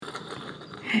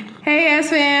Hey, S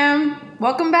fam.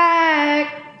 Welcome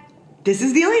back. This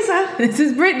is Delisa. This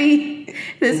is Brittany.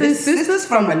 This is Sisters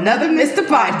from Another Mr.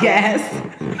 Podcast.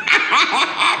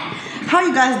 How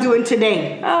you guys doing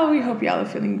today? Oh, we hope y'all are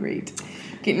feeling great.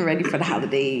 Getting ready for the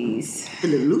holidays.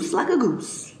 Feeling loose like a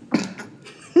goose.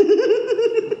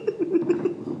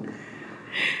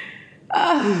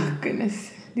 Oh,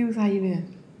 goodness. Dudes, how you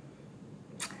been?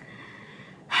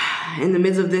 In the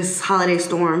midst of this holiday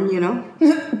storm, you know.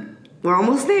 We're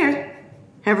almost there.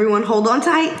 Everyone hold on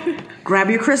tight. Grab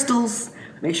your crystals.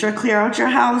 Make sure to clear out your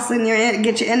house and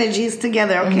get your energies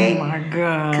together, okay? Oh, my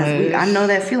God. Because I know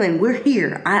that feeling. We're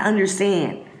here. I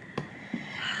understand.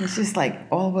 It's just like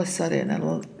all of a sudden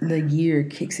the year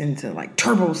kicks into like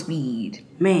turbo speed.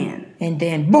 Man. And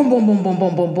then boom, boom, boom, boom,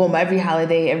 boom, boom, boom. Every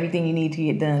holiday, everything you need to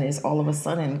get done is all of a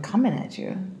sudden coming at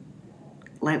you.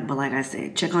 But like I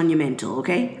said, check on your mental,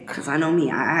 okay? Because I know me.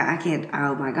 I can't.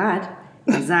 Oh, my God.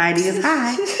 Anxiety is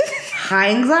high. High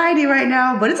anxiety right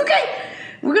now. But it's okay.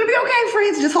 We're going to be okay,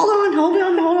 friends. Just hold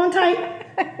on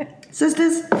tight.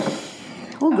 Sisters,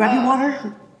 grab your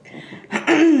water.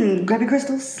 Grab your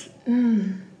crystals.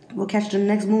 We'll catch the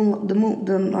next moon, the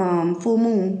full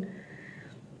moon.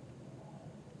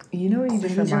 You know what you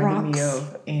just Cleanse your reminded me rocks.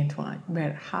 of, Antoine? You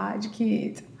better hide your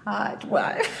kids, hide your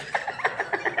wife.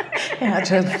 And I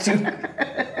chose to.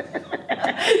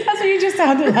 That's what you just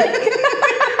sounded like.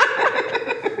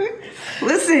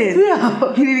 Listen,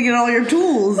 No. you need to get all your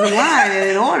tools in line and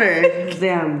in order.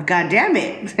 Damn, God damn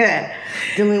it.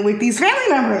 Dealing with these family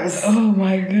members. Oh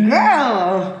my God.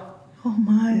 Girl, Oh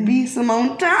my. be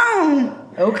Simone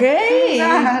Town. Okay.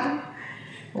 God.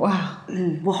 Wow.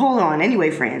 Well, hold on. Anyway,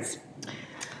 friends,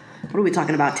 what are we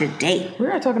talking about today? We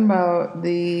are talking about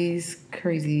these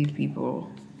crazy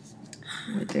people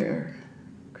with their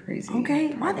crazy.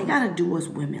 Okay, why they gotta do us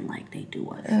women like they do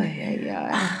us? Oh,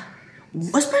 yeah.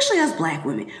 Especially us black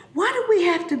women. Why do we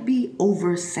have to be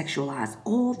over-sexualized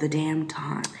all the damn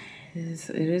time? It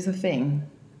is a thing.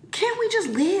 Can't we just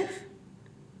live?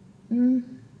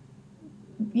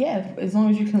 Yeah, as long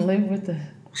as you can live with the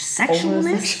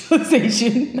Sexualness?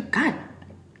 over-sexualization. God.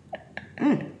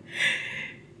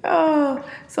 Oh,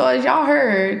 so as y'all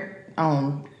heard,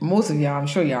 most of y'all, I'm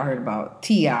sure y'all heard about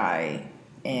T.I.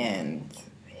 and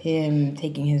him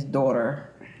taking his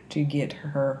daughter to get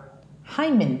her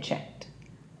hymen checked.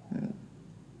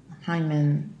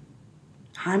 Hymen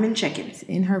chickens.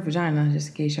 in her vagina, just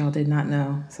in case y'all did not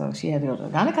know. So she had to go to a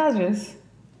gynecologist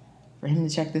for him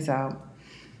to check this out.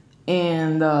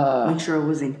 And Make sure it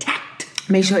was intact.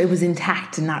 make sure it was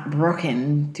intact and not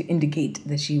broken to indicate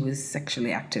that she was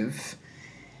sexually active.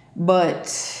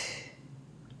 But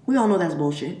We all know that's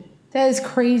bullshit. that is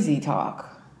crazy talk.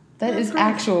 That That's is crazy.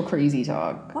 actual crazy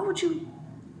talk. Why would you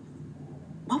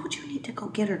need to go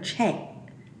get her checked?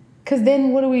 Because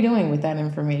then what are we doing with that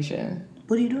information?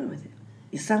 What are you doing with it?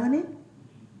 You selling it?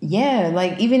 Yeah,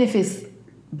 like even if it's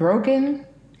broken,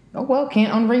 oh well,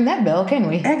 can't unring that bell, can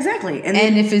we? Exactly. And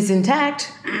And if it's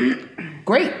intact,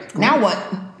 great. Now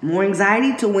what? more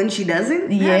anxiety to when she doesn't?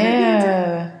 have it intact?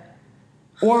 Yeah.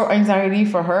 Or anxiety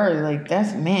for her. Like,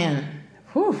 that's, man.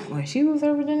 Whew. Like, she lose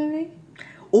her virginity?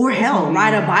 Or hell,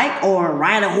 ride a bike or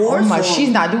ride a horse. Oh my, or she's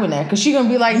not doing that. Because she's going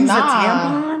to be like, use a nah.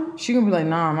 tampon? She's going to be like,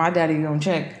 nah, my daddy going to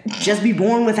check. Just be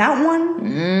born without one?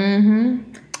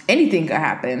 Mm-hmm. Anything could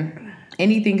happen.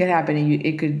 Anything could happen. And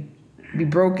it could be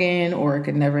broken or it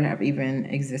could never have even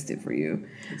existed for you.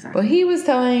 Exactly. But he was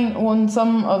telling on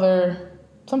some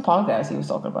podcast he was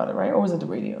talking about it, right? Or was it the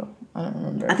radio? I don't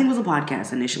remember. I think it was a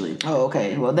podcast initially. Oh,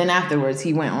 okay. Well, then afterwards,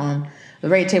 he went on the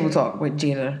Red Table Talk with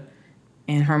Jada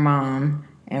and her mom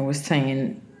and was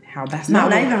saying how that's No,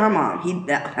 not not what- even her mom.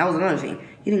 That was another thing.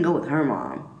 He didn't go with her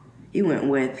mom. He went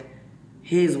with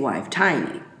his wife,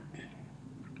 Tiny.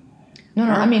 No,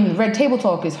 I mean, Red Table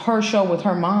Talk is her show with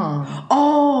her mom.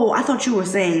 Oh, I thought you were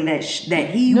saying that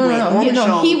he No, went on the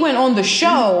show. he went on the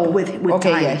show with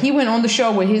okay, Tiny. yeah, he went on the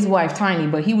show with his wife Tiny,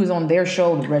 but he was on their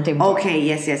show, the Red Table Talk. Okay,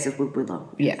 yes, with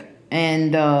Willow. Yeah,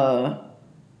 and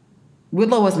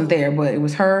Willow wasn't there, but it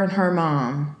was her and her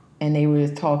mom, and they were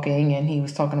talking, and he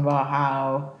was talking about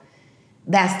how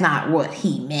that's not what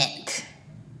he meant.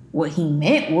 What he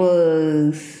meant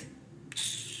was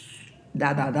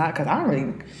because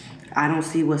I don't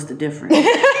see what's the difference.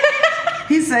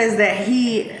 He says that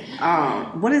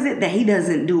what is it? That he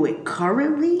doesn't do it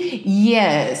currently?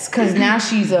 Yes, because now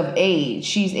she's of age.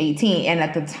 She's 18, and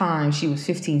at the time she was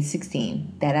 15,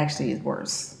 16. That actually is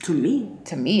worse. To me.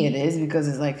 To me it is, because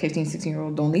it's like 15,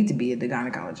 16-year-old don't need to be at the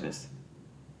gynecologist.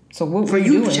 So what For were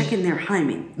you doing? checking their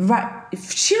hymen. Right. If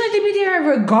she need to be there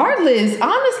regardless,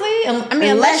 honestly. I mean,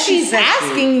 unless she's she's sexy.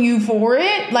 asking you for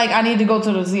it. Like, I need to go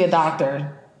to see a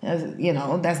doctor.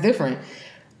 That's different.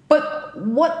 But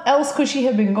what else could she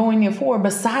have been going there for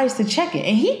besides to check it?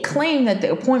 And he claimed that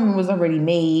the appointment was already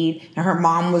made and her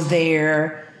mom was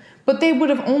there. But they would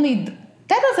have only...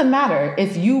 That doesn't matter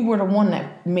if you were the one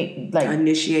that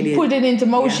initiated, put it into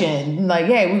motion. Yeah. Like,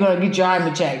 hey, we're going to get your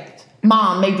hymen checked.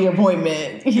 Mom, make the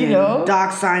appointment, you know?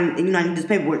 Doc signed, I need this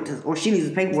paperwork, or she needs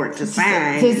the paperwork to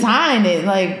sign. To sign it,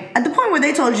 like... At the point where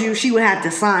they told you she would have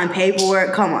to sign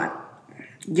paperwork, come on.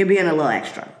 You're being a little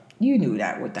extra. You knew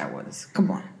what that was.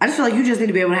 Come on. I just feel like you just need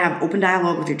to be able to have open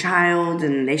dialogue with your child,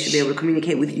 and they should be able to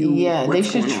communicate with you. Yeah, they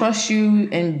should trust you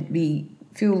and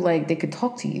feel like they could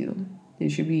talk to you. There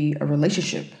should be a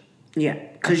relationship. Yeah,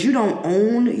 because you don't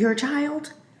own your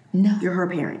child. No. You're her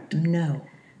parent. No.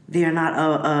 They are not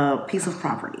a piece of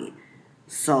property.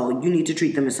 So you need to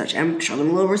treat them as such and show them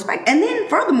a little respect. And then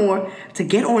furthermore, to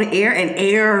get on air and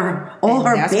air all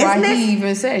her business. That's why he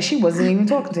even said she wasn't even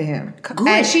talking to him. Good.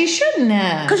 As she shouldn't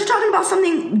have. Because you're talking about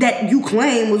something that you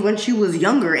claim was when she was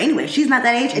younger. Anyway, she's not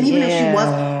that age. And even if she was,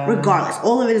 regardless,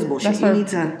 all of it is bullshit.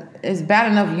 It's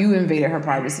bad enough you invaded her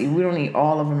privacy. We don't need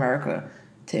all of America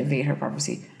to invade her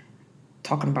privacy.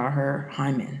 Talking about her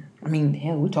hymen. I mean,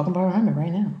 hell, we're talking about her hymen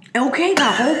right now. Okay, the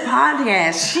whole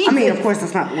podcast. I mean, of course,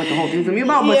 that's not what the whole thing's gonna be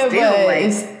about, but still, but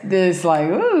it's like,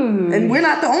 ooh. And we're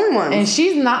not the only ones. And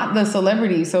she's not the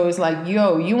celebrity, so it's like,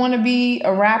 yo, you want to be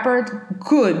a rapper?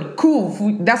 Good, cool.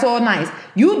 That's all nice.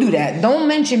 You do that. Don't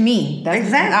mention me.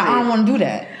 Exactly. I don't want to do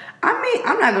that. I mean,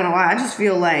 I'm not gonna lie. I just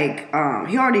feel like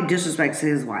he already disrespects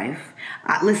his wife.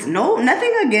 Listen,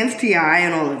 nothing against T.I.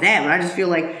 and all of that, but I just feel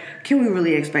like, can we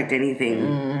really expect anything?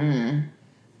 Mm-hmm.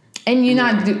 And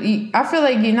I feel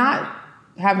like you're not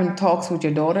having talks with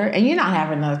your daughter, and you're not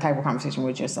having another type of conversation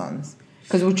with your sons.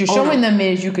 Because what you're showing them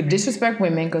is you could disrespect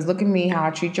women, because look at me, how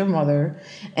I treat your mother,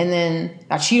 and then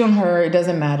I cheat on her, it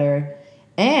doesn't matter.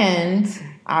 And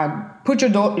I put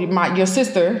your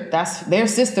sister, that's their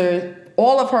sister,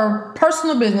 all of her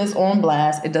personal business on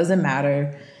blast, it doesn't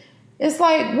matter. It's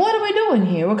like, what are we doing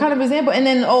here? What kind of example? And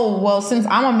then, since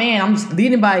I'm a man, I'm just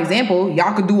leading by example,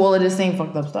 y'all could do all of this same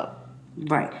fucked up stuff.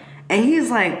 Right. And he's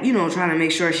like, trying to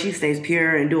make sure she stays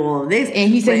pure and do all of this. And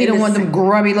he said he don't want them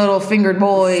grubby little fingered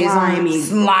boys.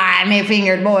 Slimy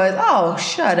fingered boys. Oh,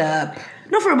 shut up.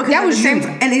 No, for real, because that was you.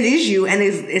 And it is you, and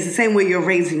it's the same way you're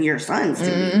raising your sons to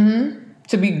be.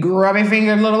 To be grubby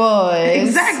fingered little boys.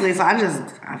 Exactly. So I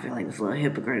feel like it's a little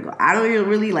hypocritical. I don't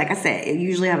really, like I said, I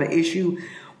usually have an issue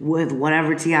with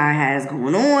whatever T.I. has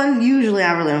going on. Usually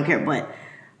I really don't care, but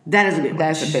that is a bit much.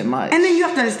 That's a bit much. And then you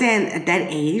have to understand, at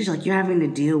that age, like, you're having to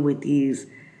deal with these...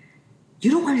 You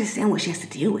don't understand what she has to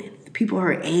deal with. People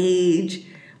her age,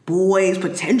 boys,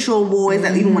 potential boys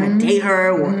that even want to date her,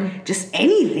 or just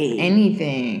anything.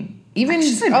 Anything. Even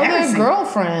other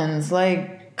girlfriends.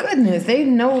 Like, goodness, they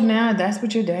know now that's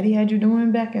what your daddy had you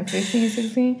doing back at 15,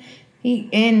 16.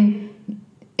 And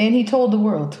he told the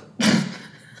world.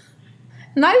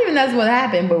 Not even that's what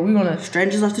happened, but we're gonna...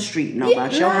 Strangers off the street know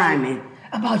about your hymen.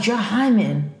 About your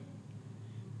hymen.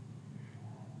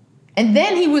 And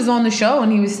then he was on the show and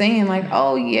he was saying like,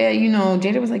 oh yeah,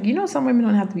 Jada was like, some women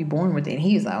don't have to be born with it. And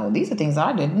he's like, oh, these are things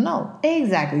I didn't know.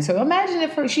 Exactly. So imagine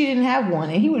if she didn't have one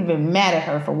and he would have been mad at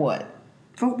her for what?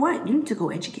 For what? You need to go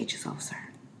educate yourself, sir.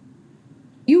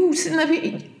 You sitting up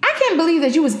here... I can't believe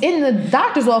that you was in the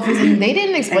doctor's office and they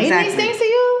didn't explain these things to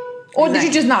you? Or did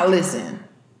you just not listen?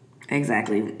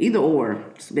 Exactly. Either or.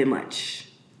 It's a bit much.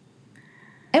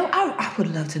 And I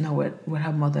would love to know what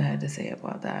her mother had to say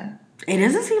about that. It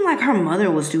doesn't seem like her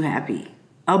mother was too happy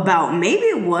about... Maybe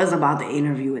it was about the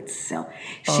interview itself.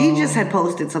 She just had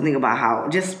posted something about how...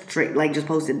 Just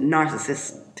posted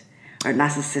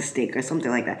narcissistic or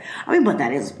something like that. I mean, but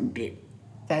that is a bit...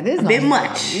 That is a bit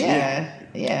much.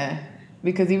 Yeah.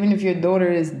 Because even if your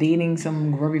daughter is dating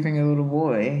some grubby finger little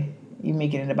boy... You're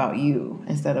making it about you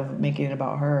instead of making it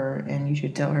about her. And you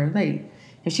should tell her, like,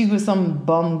 if she was some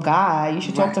bum guy, you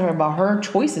should talk to her about her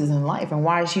choices in life and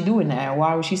why is she doing that?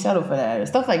 Why would she settle for that?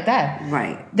 Stuff like that.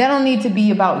 Right. That don't need to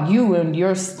be about you and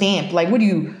your stamp. Like, what are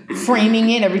you framing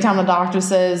it every time the doctor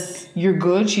says you're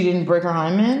good? She didn't break her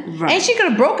hymen. Right. And she could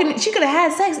have broken it. She could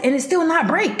have had sex and it still not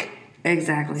break.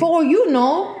 Exactly. For all you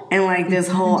know. And like this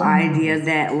whole idea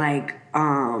that like,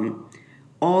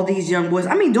 all these young boys,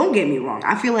 I mean, don't get me wrong.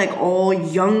 I feel like all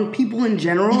young people in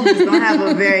general just don't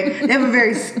have they have a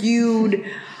very skewed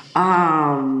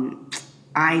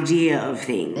idea of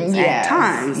things at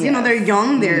times. Yes. They're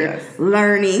young, they're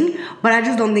learning, but I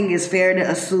just don't think it's fair to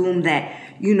assume that,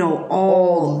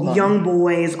 all young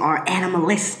boys are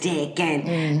animalistic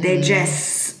and they're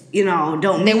just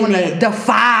don't They want to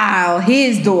defile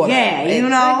his daughter.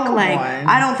 Yeah,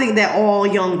 I don't think that all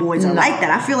young boys are like that.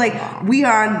 I feel like we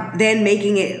are then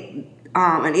making it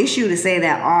an issue to say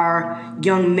that our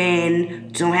young men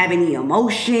don't have any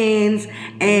emotions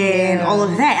and all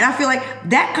of that. And I feel like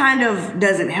that kind of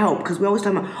doesn't help, because we always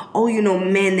talk about,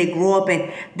 men, they grow up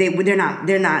and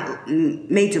they're not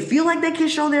made to feel like they can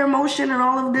show their emotion and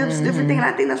all of this different thing. And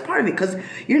I think that's part of it, because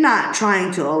you're not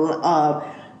trying to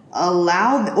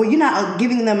allow, or you're not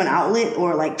giving them an outlet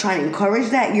or like trying to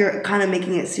encourage that. You're kind of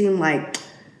making it seem like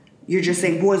you're just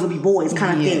saying boys will be boys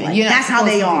kind of thing. Like, that's how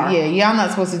they are. Y'all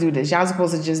not supposed to do this. Y'all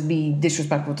supposed to just be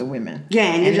disrespectful to women.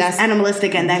 Yeah, and you're just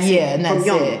animalistic, and that's it. And that's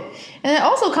it. And it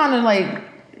also kind of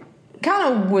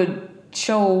would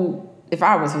show, if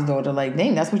I was his daughter, like,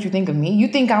 dang, that's what you think of me? You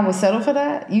think I would settle for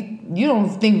that? You don't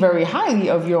think very highly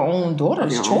of your own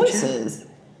daughter's choices.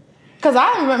 Because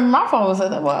I remember my father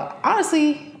said that, well,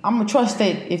 honestly, I'm going to trust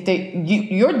that if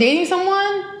you're dating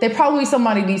someone, they're probably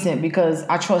somebody decent, because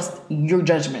I trust your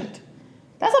judgment.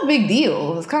 That's a big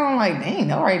deal. It's kind of like,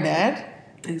 dang, all right, Dad.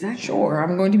 Exactly. Sure,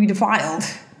 I'm going to be defiled.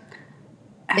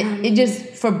 It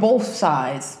just, for both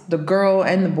sides, the girl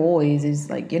and the boys, is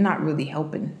like, you're not really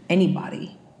helping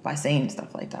anybody by saying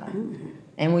stuff like that. Mm-hmm.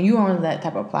 And when you're on that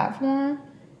type of platform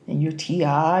and you're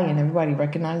T.I. and everybody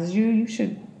recognizes you, you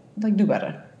should do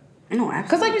better. No, absolutely.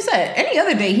 Because like you said, any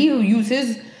other day he will use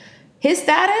his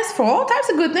status for all types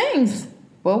of good things.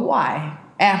 But why?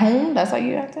 At home, that's how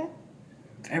you acting?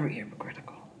 Very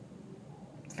hypocritical.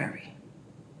 Very.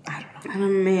 I don't know.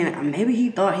 Man, maybe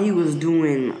he thought he was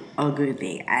doing a good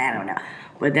thing. I don't know.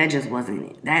 But that just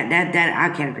wasn't it. That I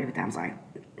can't agree with that. I'm sorry.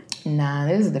 Nah,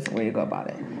 there's a different way to go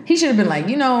about it. He should have been like,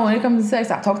 when it comes to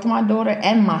sex, I talk to my daughter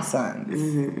and my sons.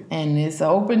 Mm-hmm. And it's an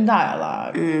open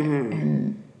dialogue. Mm-hmm.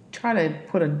 And try to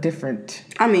put a different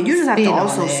you just have to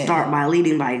also start by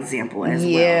leading by example as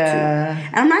well, too.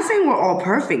 And I'm not saying we're all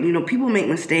perfect. People make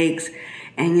mistakes.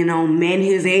 And, men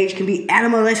his age can be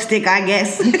animalistic, I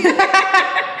guess.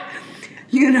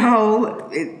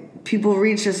 People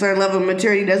reach a certain level of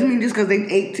maturity. Doesn't mean just because they're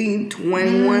 18,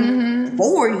 21,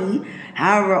 40,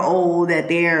 however old, that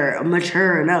they're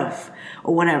mature enough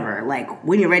or whatever. Like,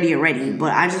 when you're ready, you're ready.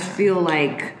 But I just feel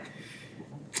like,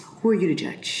 who are you to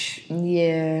judge?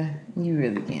 Yeah, you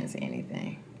really can't say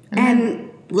anything.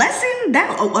 And lesson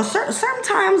that certain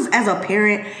times as a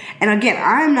parent, and again,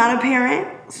 I'm not a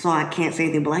parent, so I can't say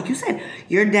anything. But like you said,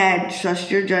 your dad trusts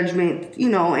your judgment,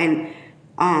 and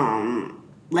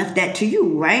left that to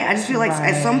you, right? I just feel like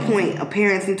at some point,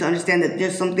 parents need to understand that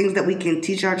there's some things that we can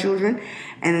teach our children,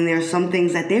 and then there's some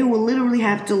things that they will literally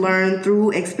have to learn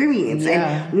through experience.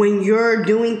 Yeah. And when you're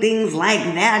doing things like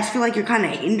that, I just feel like you're kind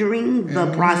of hindering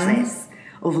the process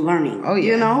of learning. Oh,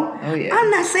 yeah. Oh, yeah.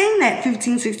 I'm not saying that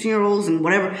 15, 16-year-olds and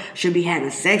whatever should be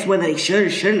having sex, whether they should or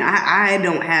shouldn't. I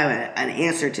don't have an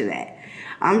answer to that.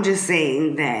 I'm just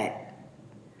saying that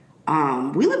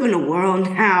we live in a world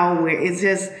now where it's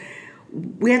just,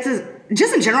 we have to,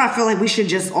 just in general, I feel like we should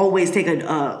just always take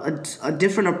a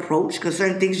different approach, because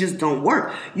certain things just don't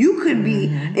work. You could be,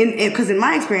 because in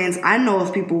my experience, I know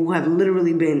of people who have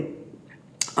literally been,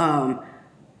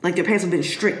 like their parents have been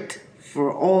strict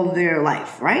for all their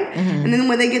life, right? Mm-hmm. And then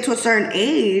when they get to a certain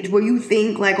age where you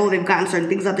think like, oh, they've gotten certain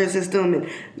things out their system and,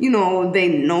 they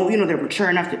know, they're mature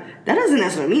enough to, that doesn't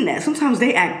necessarily mean that. Sometimes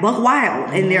they act buck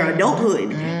wild in their adulthood.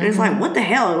 Mm-hmm. And it's like, what the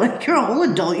hell? Like, you're a whole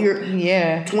adult.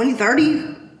 You're 20,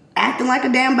 30, acting like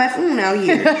a damn buffoon out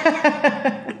here.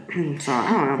 So,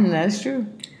 I don't know. That's true.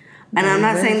 And I'm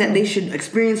not saying that they should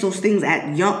experience those things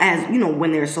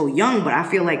when they're so young, but I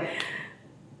feel like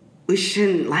we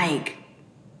shouldn't,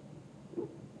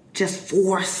 just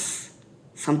force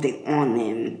something on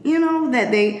them,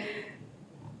 that it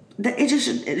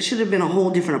should have been a whole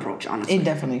different approach, honestly. It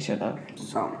definitely should have.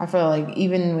 So I feel like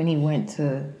even when he went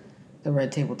to the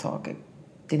Red Table Talk, it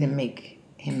didn't make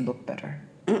him look better.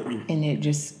 Mm-mm. And it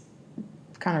just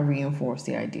kind of reinforced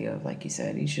the idea of, like you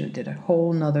said, he should have did a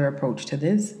whole nother approach to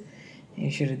this. And he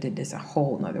should have did this a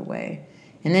whole nother way.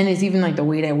 And then it's even like the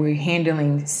way that we're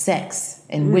handling sex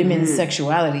and women's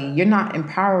sexuality. You're not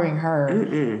empowering her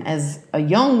as a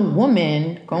young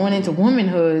woman going into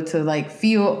womanhood to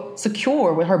feel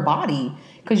secure with her body.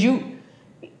 Because you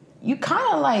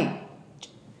kind of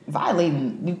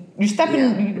violating. You're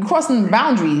stepping, you're crossing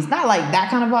boundaries. Not like that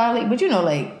kind of violate, but you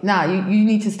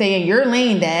need to stay in your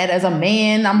lane, Dad. As a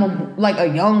man, I'm a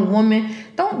young woman.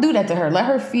 Don't do that to her. Let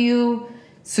her feel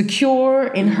secure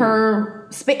in her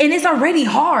space. And it's already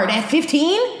hard at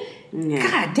 15. Yeah.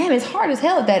 God damn, it's hard as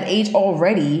hell at that age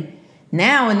already.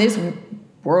 Now in this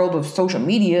world of social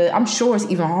media, I'm sure it's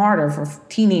even harder for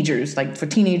teenagers, for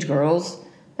teenage girls.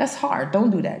 That's hard. Don't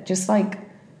do that. Just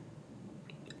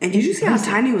And did you see how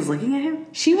Tiny was looking at him?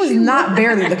 She was not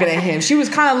barely looking at him. She was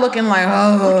kind of looking like,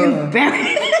 Looking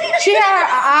barely. She had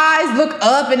her eyes look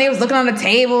up and they was looking on the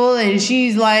table and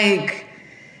she's like,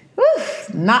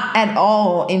 not at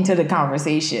all into the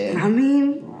conversation. I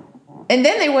mean... And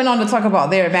then they went on to talk about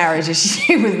their marriage and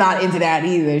she was not into that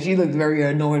either. She looked very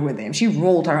annoyed with him. She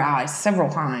rolled her eyes several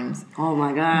times. Oh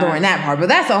my God. During that part. But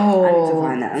that's a whole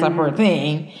separate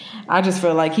thing. I just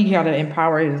feel like he got to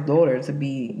empower his daughter to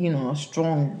be, a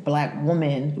strong black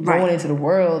woman going into the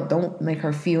world. Don't make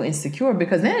her feel insecure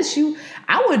because then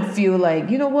I would feel like,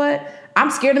 you know what?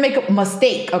 I'm scared to make a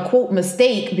mistake, a quote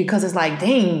mistake, because it's like,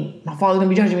 dang, my father's gonna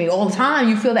be judging me all the time.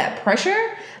 You feel that pressure?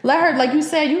 Let her, like you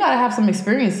said, you gotta have some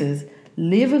experiences.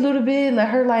 Live a little bit. Let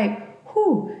her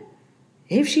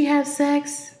if she has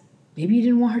sex, maybe you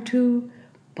didn't want her to,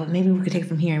 but maybe we could take it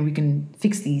from here and we can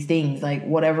fix these things, like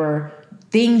whatever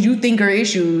things you think are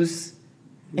issues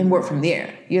and work from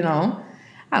there, I don't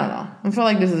know. I feel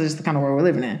like this is just the kind of world we're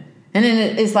living in. And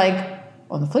then it's like,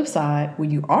 on the flip side,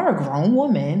 when you are a grown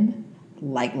woman,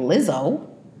 like Lizzo,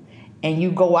 and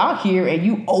you go out here and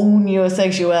you own your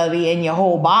sexuality and your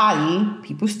whole body,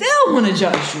 people still want to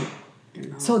judge you.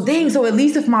 So at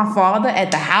least if my father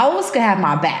at the house could have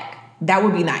my back, that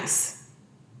would be nice.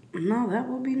 No, that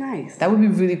would be nice. That would be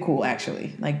really cool,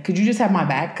 actually. Like, could you just have my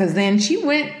back? Because then she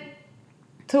went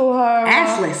to her...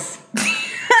 Assless.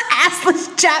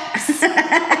 Assless chaps.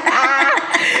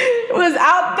 Was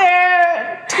out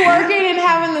there twerking and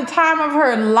having the time of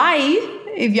her life.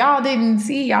 If y'all didn't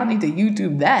see, y'all need to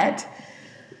YouTube that.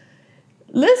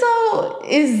 Lizzo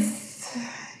is...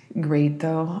 great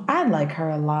though. I like her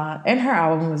a lot. And her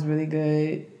album was really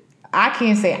good. I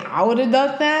can't say I would have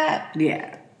done that.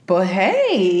 Yeah. But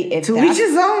hey, to each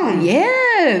his own.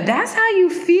 Yeah, that's how you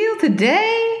feel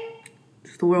today.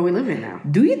 It's the world we live in now.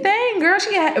 Do you think, girl?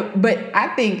 But I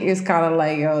think it's kind of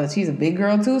like, she's a big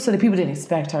girl too, so the people didn't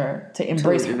expect her to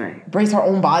embrace her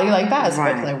own body like that. It's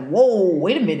like, whoa,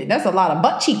 wait a minute, that's a lot of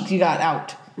butt cheeks you got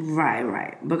out.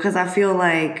 Right. Because I feel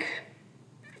like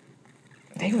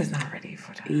they was not ready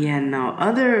for that. Yeah, no.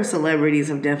 Other celebrities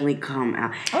have definitely come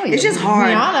out. Oh, yeah. It's just hard.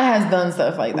 Rihanna has done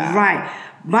stuff like that. Right.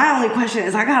 My only question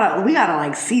is, we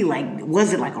gotta see,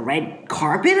 was it like a red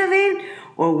carpet event?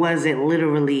 Or was it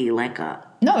literally like a...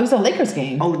 No, it was a Lakers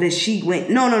game. Oh, that she went...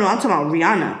 No, I'm talking about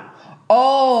Rihanna.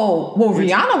 Oh, well,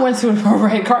 Rihanna went to a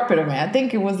red carpet event. I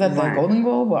think it was at the Golden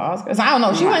Globe or Oscars. I don't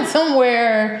know. She went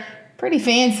somewhere... pretty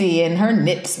fancy, and her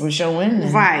nips were showing.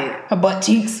 And her butt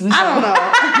cheeks was showing. I don't know.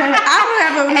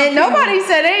 I don't have and nobody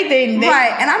said anything.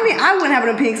 Right. And I mean, I wouldn't have an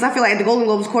opinion because I feel like the Golden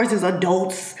Globes, of course, is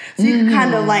adults. So you can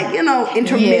kind of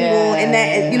intermingle in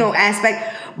that,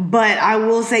 aspect. But I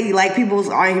will say, people's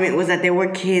argument was that there were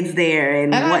kids there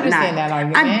and whatnot. I understand that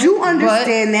argument. I do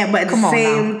understand that, but at the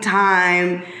same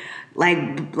time,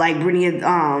 like Brittany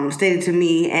had stated to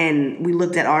me, and we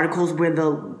looked at articles where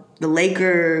the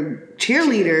Laker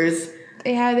cheerleaders,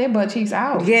 they had their butt cheeks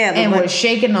out. Yeah. And were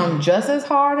shaking them just as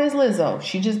hard as Lizzo.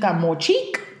 She just got more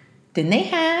cheek than they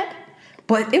had.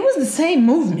 But it was the same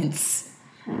movements.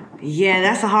 Yeah,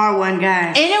 that's a hard one,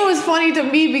 guys. And it was funny to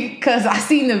me because I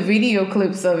seen the video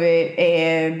clips of it,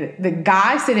 and the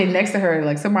guy sitting next to her,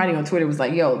 like somebody on Twitter was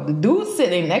like, yo, the dude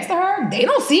sitting next to her, they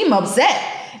don't seem upset.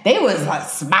 They was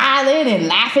smiling and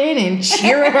laughing and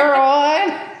cheering her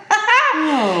on.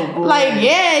 Oh, boy.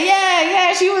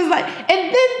 Yeah. She was like,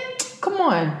 and then, come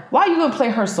on, why are you gonna play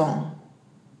her song?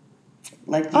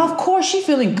 Of course, she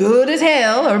feeling good as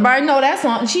hell. Everybody know that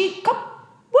song.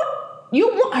 What? You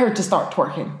want her to start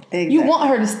twerking? Exactly. You want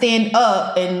her to stand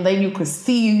up, and then you could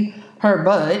see her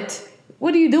butt.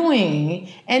 What are you doing?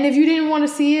 And if you didn't want to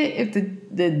see it, if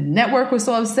the network was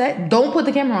so upset, don't put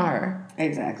the camera on her.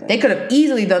 Exactly. They could have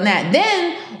easily done that.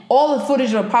 Then all the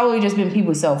footage would have probably just been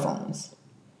people's cell phones.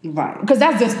 Right. Because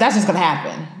that's just gonna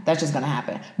happen. That's just gonna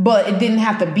happen. But it didn't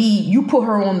have to be you put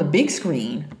her on the big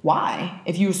screen. Why?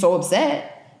 If you were so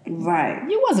upset. Right.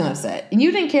 You wasn't upset. And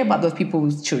you didn't care about those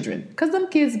people's children. Because them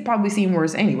kids probably seen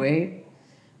worse anyway.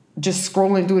 Just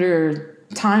scrolling through their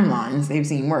timelines, they've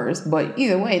seen worse. But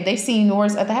either way, they've seen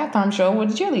worse at the halftime show with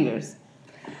the cheerleaders.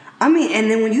 I mean, and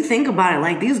then when you think about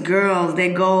it, these girls,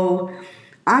 they go...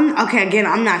 I'm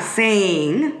not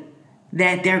saying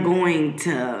that they're going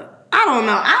to... I don't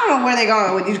know where they're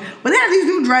going with these. But they have these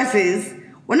new dresses.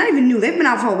 Well, not even new. They've been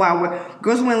out for a while where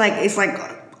girls wear it's like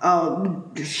a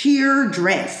sheer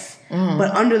dress. Mm-hmm.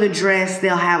 But under the dress,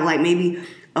 they'll have maybe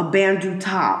a bandeau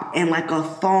top and a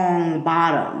thong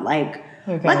bottom. Like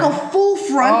a full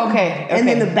front. Okay. And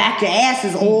then the back of your ass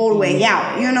is all the way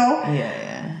out,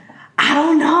 Yeah. I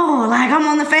don't know. I'm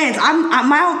on the fence.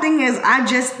 My whole thing is I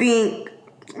just think,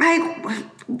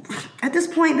 at this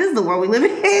point, this is the world we live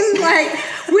in. Like,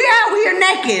 we out here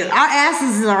naked. Our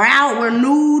asses are out. We're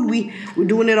nude. We're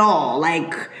doing it all.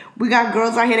 Like, we got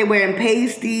girls out here that wearing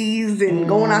pasties and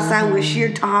going outside with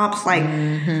sheer tops. Like,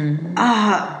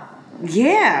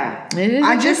 yeah. It is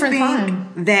I a just different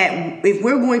think time. that if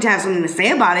we're going to have something to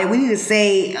say about it, we need to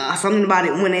say something about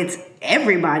it when it's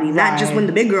everybody, not just when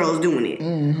the big girl's doing it.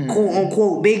 Quote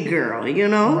unquote big girl, you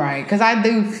know? Right. Because I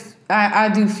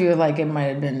do feel like it might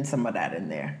have been some of that in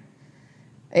there.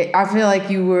 I feel like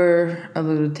you were a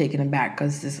little taken aback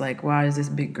because it's like, why is this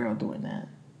big girl doing that?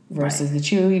 Versus the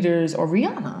cheerleaders or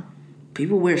Rihanna.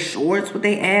 People wear shorts with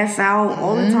their ass out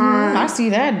all the time. I see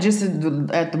that just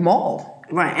at the mall.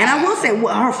 Right. And I will say,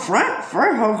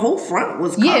 her whole front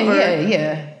was covered.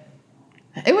 Yeah.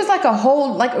 It was like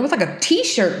it was like a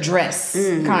t-shirt dress,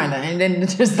 kind of. And then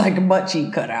just like a butt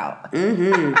cheek cut out.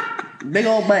 Big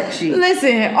old butt cheek.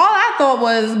 Listen, all I thought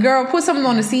was, girl, put something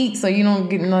on the seat so you don't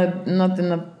get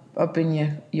nothing up in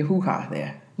your hoo-ha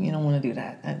there. You don't want to do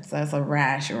that. That's a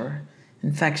rash or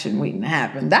infection waiting to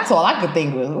happen. That's all I could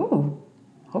think was, ooh,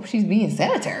 hope she's being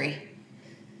sanitary.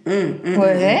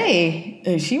 But hey,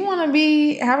 if she want to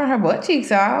be having her butt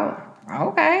cheeks out,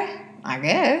 okay, I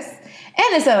guess.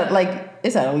 And it's at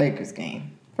a Lakers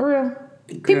game. For real.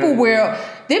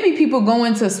 There be people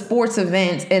going to sports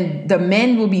events and the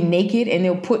men will be naked and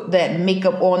they'll put that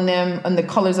makeup on them and the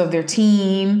colors of their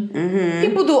team.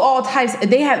 People do all types.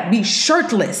 They be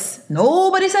shirtless.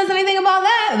 Nobody says anything about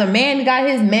that. The man got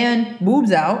his man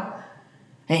boobs out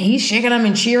and he's shaking them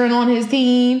and cheering on his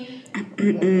team.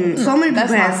 So many people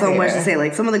have so much to say.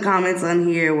 Like, some of the comments on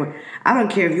here were, I don't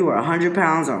care if you were 100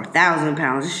 pounds or 1,000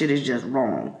 pounds. This shit is just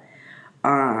wrong.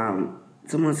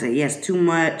 Someone said, yes, too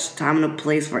much. Time and a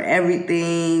place for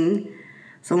everything.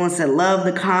 Someone said, love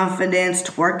the confidence.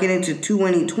 Twerking into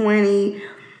 2020.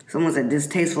 Someone said,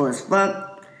 distasteful as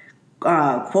fuck.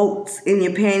 Quotes, in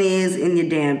your panties, in your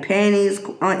damn panties.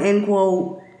 End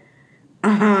quote.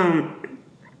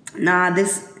 Nah,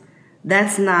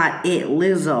 that's not it,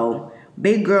 Lizzo.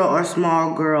 Big girl or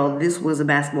small girl, this was a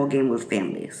basketball game with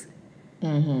families.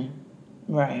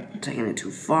 Right. Taking it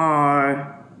too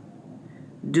far.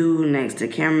 Dude next to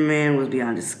cameraman was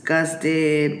beyond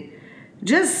disgusted.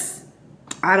 Just,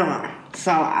 I don't know.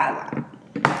 So,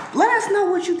 let us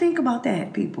know what you think about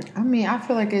that, people. I mean, I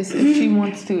feel like if she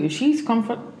wants to, if she's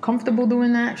comfortable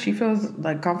doing that, she feels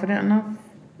like confident enough.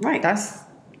 Right.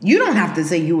 You don't have to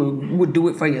say you would do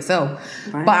it for yourself.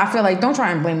 Right. But I feel like don't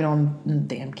try and blame it on the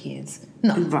damn kids.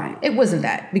 No. Right. It wasn't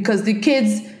that. Because the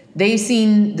kids, they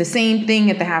seen the same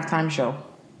thing at the halftime show.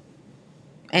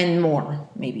 And more,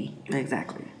 maybe.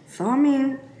 Exactly. So, I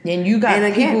mean... And you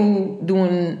got people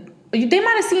doing... They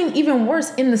might have seen even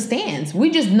worse in the stands.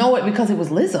 We just know it because it was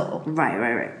Lizzo.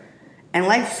 Right. And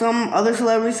like some other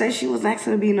celebrities say, she was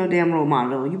actually be no damn role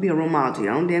model. You be a role model to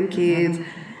your own damn kids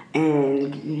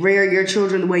and rear your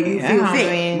children the way you feel fit.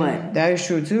 I mean, but that is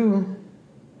true, too.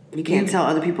 You can't tell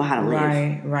other people how to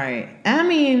live. Right. I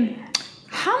mean,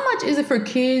 how much is it for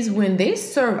kids when they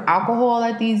serve alcohol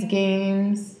at these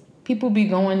games? People be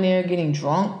going there getting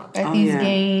drunk at these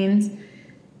games.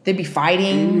 They be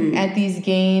fighting at these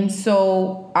games.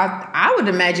 So I would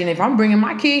imagine if I'm bringing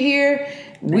my kid here,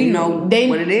 we know what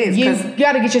it is. You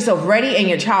got to get yourself ready and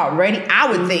your child ready.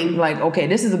 I would think like, okay,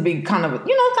 this is a big kind of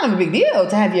a big deal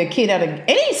to have your kid at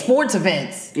any sports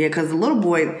events. Yeah, because the little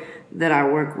boy that I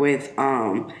work with,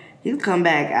 he'll come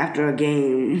back after a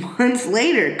game months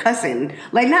later cussing.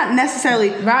 Like, not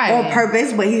necessarily on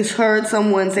purpose, but he's heard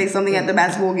someone say something at the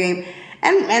basketball game.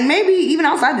 And maybe even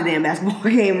outside the damn basketball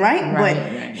game, right?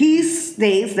 But he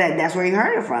states that that's where he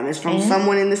heard it from. It's from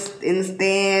someone in the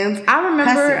stands. I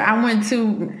remember I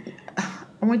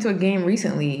went to a game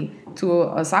recently,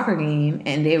 to a soccer game,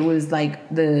 and it was like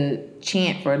the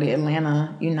chant for the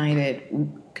Atlanta United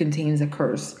contains a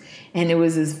curse. And it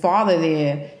was his father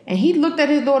there. And he looked at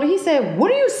his daughter. He said,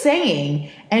 "What are you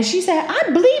saying?" And she said, "I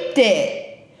bleeped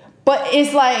it." But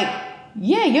it's like,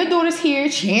 yeah, your daughter's here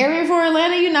cheering for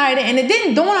Atlanta United. And it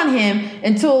didn't dawn on him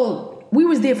until we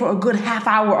was there for a good half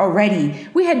hour already.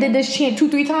 We had did this chant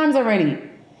 2-3 times already.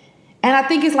 And I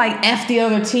think it's like F the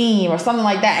other team or something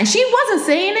like that. And she wasn't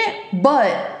saying it,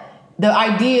 but the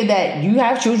idea that you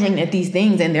have children at these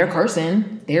things and they're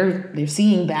cursing, they're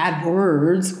seeing bad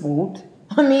words, quote.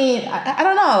 I mean, I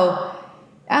don't know.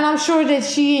 And I'm sure that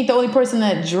she ain't the only person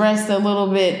that dressed a little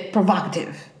bit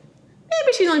provocative.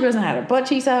 Maybe she's the only person that had her butt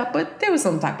cheeks out, but there was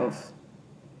some type of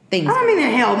thing. I mean,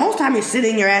 hell, most time you're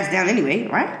sitting your ass down anyway,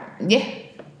 right? Yeah.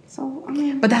 So, I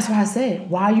mean. But that's why I said,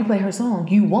 why you play her song?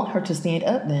 You want her to stand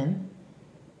up then.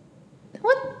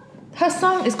 What? Her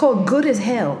song is called Good as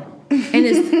Hell.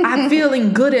 And I'm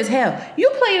feeling good as hell. You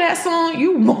play that song,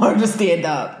 you want her to stand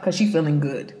up because she's feeling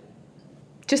good.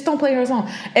 Just don't play her song.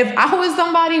 If I was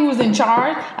somebody who was in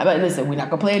charge, I'd be like, listen, we're not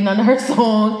going to play none of her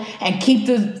song and keep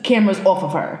the cameras off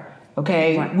of her.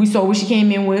 Okay? Right. We saw what she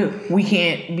came in with. We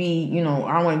can't be, I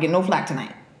don't want to get no flack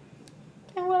tonight.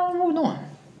 And we'll move on.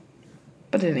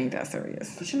 But it ain't that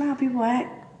serious. But you know how people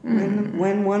act?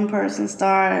 When one person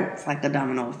starts, it's like the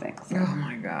domino effect. So. Oh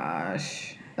my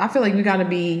gosh. I feel like we got to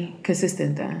be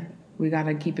consistent then. We got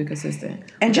to keep it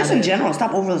consistent. And just in general,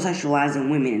 stop over-sexualizing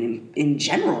women in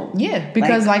general. Yeah,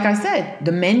 because like I said,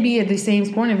 the men be at the same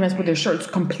sporting events with their shirts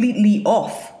completely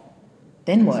off.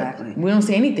 Then what? Exactly. We don't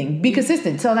say anything. Be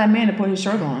consistent. Tell that man to put his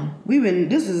shirt on.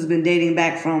 This has been dating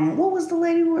back from, what was the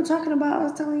lady we were talking about? I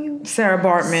was telling you. Sarah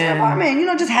Bartman. Sarah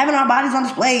Bartman. Just having our bodies on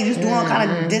display, just doing all kind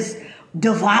of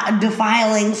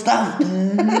defiling stuff.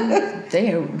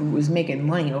 They was making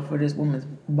money off of this woman's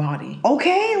body.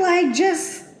 Okay,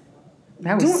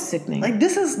 that was sickening.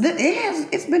 This is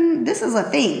a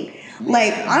thing.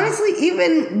 Like, honestly,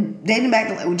 even dating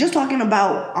back to, just talking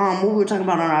about what we were talking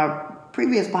about on our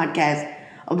previous podcast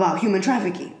about human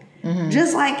trafficking. Mm-hmm.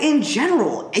 Just like in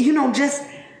general, just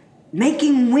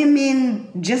making women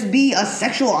just be a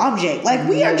sexual object. Like,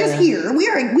 we are just here.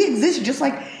 We exist just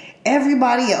like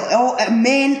everybody else. All,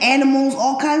 men, animals,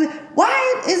 all kinds of.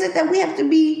 Why is it that we have to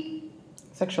be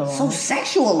sexualized? So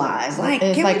sexualized? Like,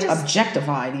 it's like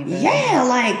objectified even.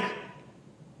 Yeah,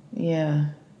 yeah.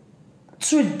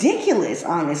 It's ridiculous,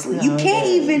 honestly. No, you can't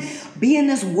even be in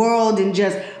this world and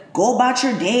just go about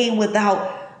your day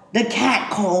without the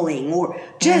cat calling or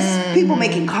just people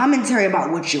making commentary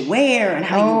about what you wear and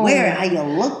how you wear it, how you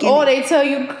look. Or they tell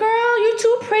you, girl, you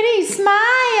too pretty,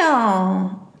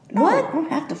 smile. No, what? I don't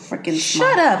have to freaking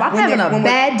shut up. I'm having a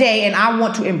bad day and I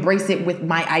want to embrace it with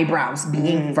my eyebrows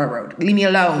being furrowed. Leave me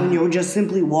alone. When you're just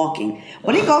simply walking.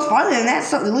 But it goes farther than that.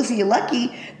 So, listen, you're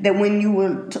lucky that when you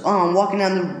were walking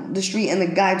down the street and the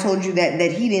guy told you that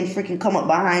he didn't freaking come up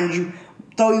behind you,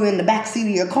 throw you in the back seat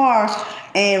of your car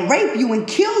and rape you and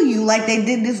kill you like they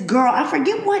did this girl. I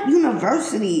forget what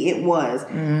university it was.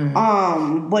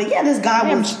 But yeah, this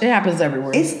guy was. It happens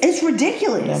everywhere. It's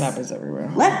ridiculous. That happens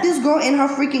everywhere. Left this girl in her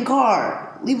freaking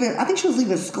car. I think she was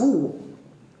leaving school.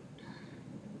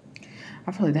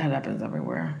 I feel like that happens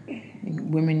everywhere.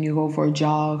 Women, you go for a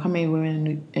jog. How many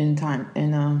women in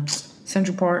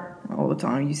Central Park? All the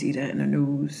time you see that in the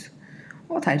news.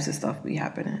 All types of stuff be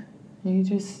happening.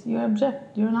 You're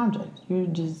an object. You're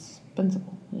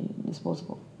dispensable. You're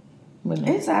disposable. Women.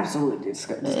 It's absolutely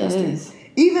disgusting. It is.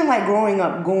 Even like growing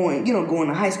up, going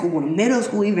to high school, going to middle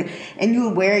school even, and you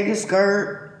would wear your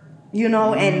skirt,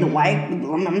 and the white,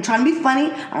 I'm trying to be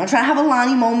funny. I'm trying to have a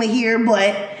Lonnie moment here,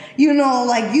 but,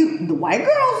 the white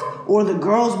girls or the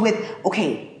girls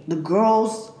the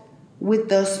girls with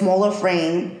the smaller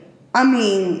frame. I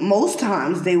mean, most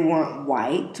times they weren't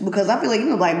white because I feel like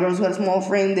black girls who had a small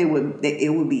frame, it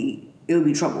would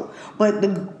be trouble. But the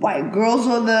white girls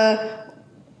are the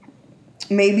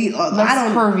maybe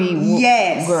less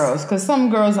curvy girls because some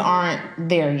girls aren't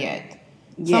there yet.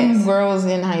 Yes. Some girls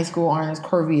in high school aren't as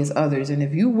curvy as others, and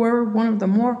if you were one of the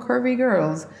more curvy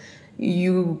girls,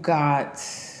 you got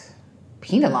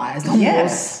penalized almost.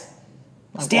 Yes.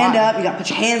 Like, stand up. You got to put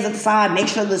your hands at the side. Make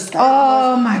sure the skirt.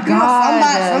 Oh my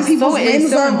God! Some people's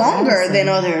limbs are longer than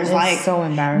others. It's so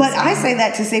embarrassing. But I say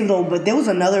that to say though. But there was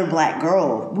another black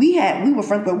girl. We were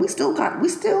friends, but we still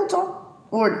talk,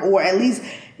 or at least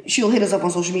she'll hit us up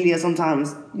on social media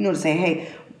sometimes. To say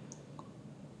hey.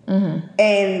 Mm-hmm.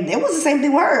 And it was the same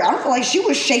thing with her. I don't feel like she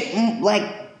was shaped like,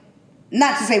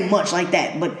 not to say much like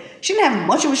that, but she didn't have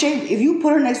much of a shape. If you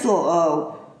put her next to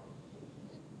a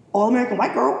all-American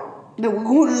white girl that were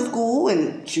going to school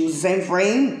and she was the same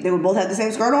frame, they would both have the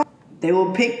same skirt on, they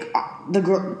would pick the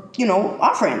girl,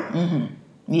 our friend.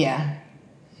 Mm-hmm. Yeah.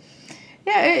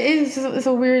 Yeah, it's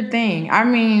a weird thing. I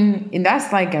mean, and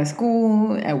that's like at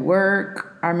school, at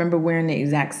work. I remember wearing the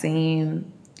exact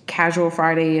same casual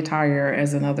Friday attire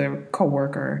as another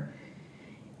coworker.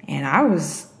 And I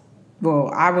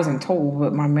wasn't told,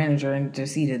 but my manager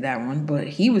interceded that one. But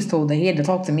he was told that he had to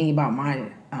talk to me about my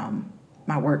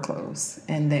work clothes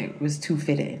and that it was too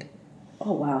fitted.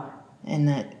 Oh, wow. And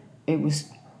that it was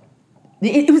the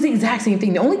exact same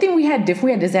thing. The only thing we had different,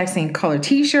 we had the exact same color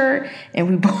t-shirt and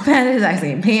we both had the exact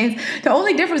same pants. The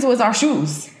only difference was our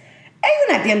shoes.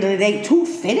 Even at the end of the day, too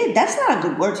fitted? That's not a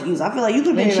good word to use. I feel like you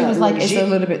could be. And she was like, it's a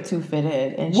little bit too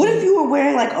fitted. And what if you were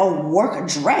wearing like a work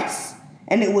dress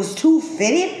and it was too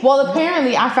fitted? Well,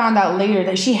 apparently I found out later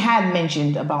that she had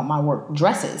mentioned about my work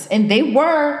dresses. And they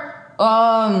were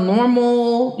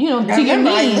normal, to your knees.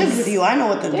 I lived with you. I know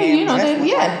what the damn dress was.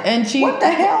 Yeah. And she. What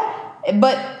the hell?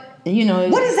 But you know.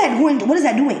 What is that going? What is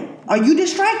that doing? Are you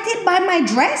distracted by my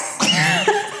dress?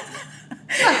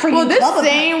 Well, this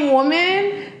same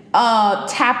woman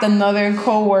tapped another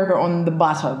coworker on the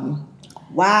bottom.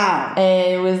 Wow.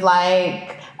 And it was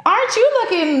like, aren't you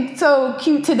looking so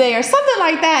cute today? Or something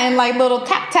like that. And like little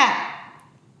tap, tap.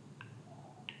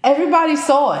 Everybody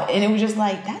saw it. And it was just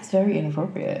like, that's very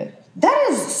inappropriate. That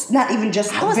is not even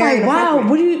just. I was like, wow,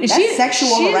 what do you? That's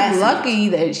sexual harassment. She's lucky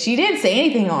that she didn't say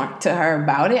anything to her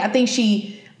about it. I think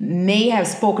she may have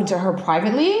spoken to her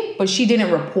privately, but she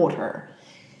didn't report her.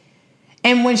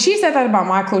 And when she said that about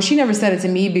my clothes, she never said it to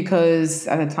me because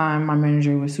at the time my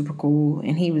manager was super cool,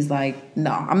 and he was like,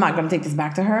 "No, I'm not gonna take this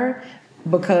back to her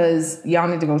because y'all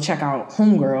need to go check out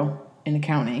Homegirl in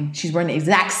accounting. She's wearing the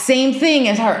exact same thing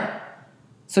as her."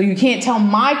 So you can't tell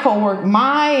my coworker,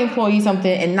 my employee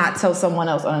something and not tell someone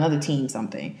else on another team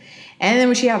something. And then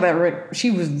when she had that,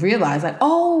 she was realized like,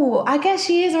 oh, I guess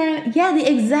she is wearing, the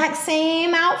exact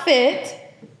same outfit.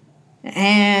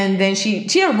 And then she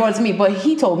never brought it to me, but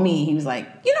he told me, he was like,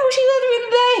 you know what she did to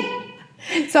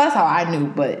me today? So that's how I knew.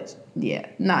 But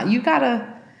you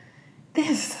gotta,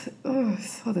 this,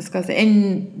 so disgusting.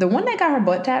 And the one that got her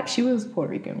butt tapped, she was a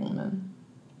Puerto Rican woman.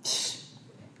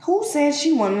 Who said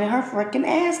she wanted her freaking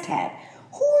ass tapped?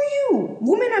 Who are you?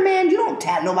 Woman or man, you don't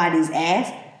tap nobody's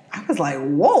ass. I was like,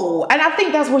 whoa. And I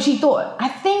think that's what she thought. I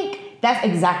think that's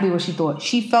exactly what she thought.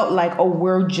 She felt like, oh,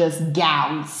 we're just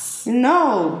gals.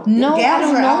 No,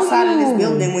 gals are outside of this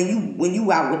building when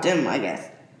you out with them, I guess.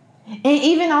 And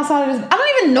even outside of this, I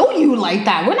don't even know you like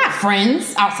that. We're not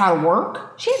friends outside of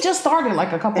work. She had just started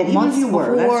like a couple months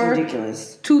before. That's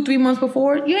ridiculous. 2-3 months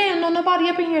before. You ain't know nobody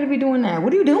up in here to be doing that.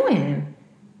 What are you doing?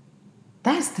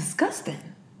 That's disgusting.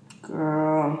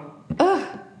 Girl.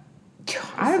 Ugh.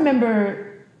 I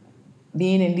remember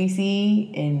being in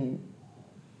DC and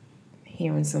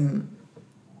hearing some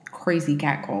crazy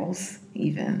catcalls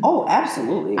even. Oh,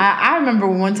 absolutely. I remember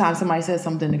one time somebody said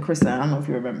something to Krista. I don't know if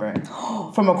you remember it.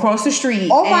 From across the street.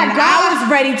 Oh my God. I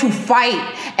was ready to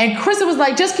fight. And Krista was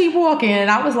like, just keep walking. And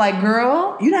I was like,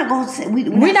 girl. You're not going to say.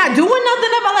 We're not doing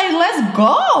nothing about like, let's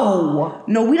go.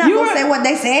 No, we're not going to say what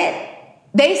they said.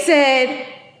 They said,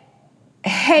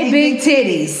 hey, big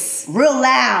titties. Real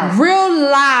loud. Real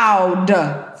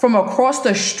loud from across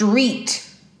the street.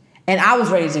 And I was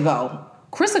ready to go.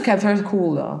 Krista kept hers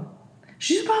cool, though.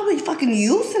 She's probably fucking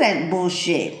used to that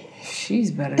bullshit.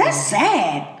 She's better. That's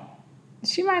sad.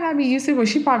 She might not be used to it,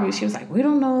 but she was like, we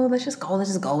don't know. Let's just go.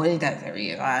 That's every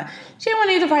year. She didn't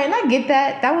want to fight. And I get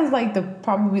that. That was like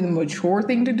probably the mature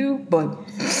thing to do. But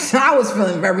I was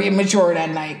feeling very immature that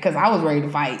night because I was ready to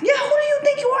fight. Yeah, who do you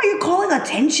think you are? You're calling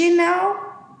attention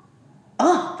now?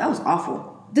 Ugh, that was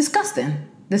awful. Disgusting.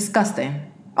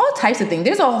 All types of things.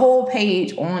 There's a whole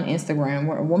page on Instagram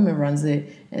where a woman runs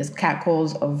it. It's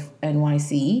Catcalls of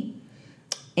NYC.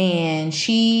 And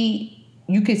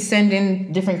you could send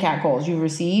in different catcalls you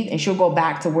received, and she'll go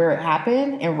back to where it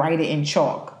happened and write it in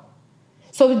chalk.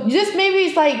 So just maybe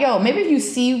it's like, maybe if you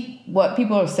see what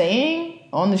people are saying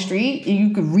on the street, and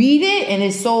you could read it, and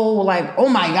it's so like, oh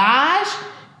my gosh.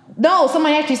 No,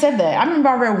 somebody actually said that. I remember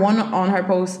I read one on her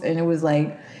post, and it was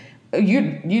like,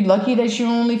 you're lucky that you're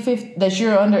only that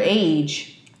you're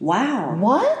underage. Wow.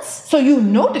 What? So you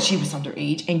know that she was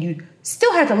underage, and you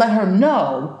still had to let her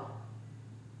know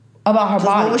about her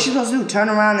body. What was she supposed to do? Turn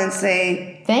around and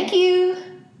say, thank you.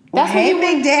 That's hey,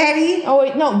 Big Daddy. Oh,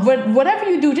 wait, no. But whatever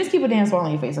you do, just keep a damn smile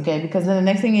on your face, okay? Because then the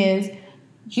next thing is,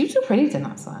 you too pretty to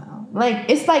not smile. Like,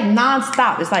 it's like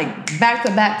nonstop. It's like back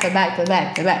to back to back to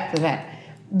back to back to back.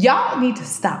 Y'all need to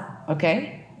stop,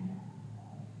 okay?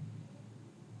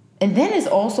 And then it's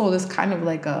also this kind of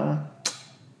like well,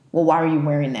 why are you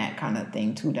wearing that kind of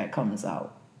thing, too, that comes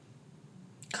out?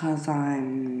 Because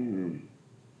I'm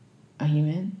a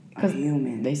human. A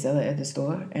human. They sell it at the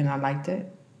store, and I liked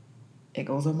it. It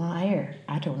goes on my hair.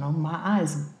 I don't know. My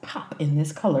eyes pop in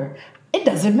this color. It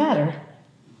doesn't matter.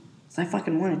 So I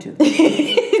fucking wanted to.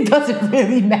 It doesn't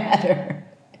really matter.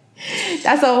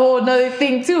 That's a whole nother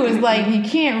thing, too. It's like you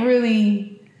can't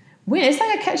really win. It's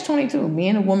like a catch-22.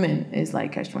 Being a woman is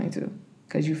like catch-22.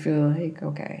 Because you feel like,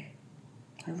 okay.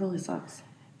 It really sucks.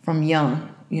 From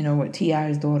young, with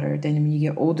T.I.'s daughter. Then when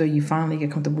you get older, you finally get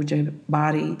comfortable with your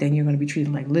body. Then you're going to be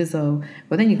treated like Lizzo.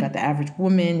 But then you got the average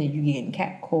woman, and you getting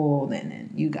catcalled, and then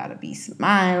you got to be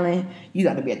smiling. You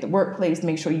got to be at the workplace.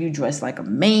 Make sure you dress like a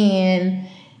man.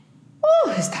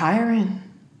 Oh, it's tiring.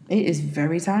 It is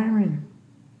very tiring.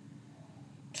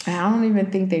 And I don't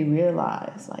even think they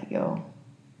realize, like,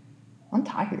 I'm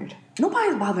tired.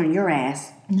 Nobody's bothering your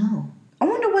ass. No. I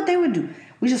wonder what they would do.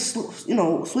 We just,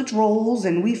 switch roles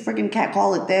and we freaking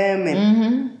catcall at them.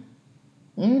 And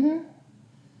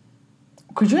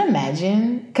Could you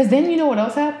imagine? Because then you know what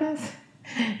else happens?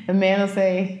 A man will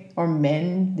say, or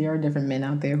men, there are different men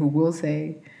out there who will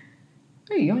say,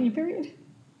 "Are you on your period?"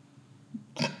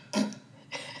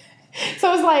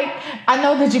 So it's like, I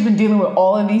know that you've been dealing with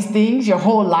all of these things your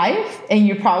whole life, and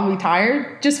you're probably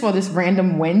tired just for this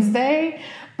random Wednesday,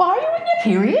 but are you in your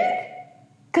period?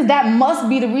 Because that must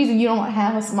be the reason you don't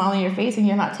have a smile on your face and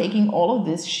you're not taking all of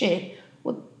this shit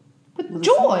with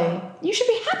joy. You should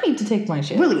be happy to take my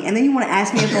shit. Really? And then you want to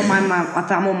ask me if I'm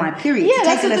on my period. Yeah,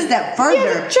 to take it a step further.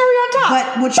 Yeah, cherry on top.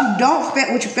 But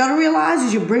what you fail to realize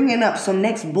is you're bringing up some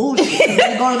next bullshit.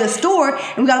 We go to the store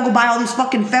and we gotta go buy all these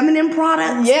fucking feminine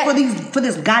products for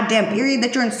this goddamn period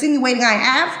that you're insinuating I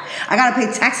have. I gotta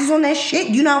pay taxes on that shit.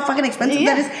 You know how fucking expensive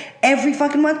that is every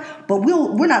fucking month. But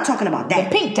we're not talking about that.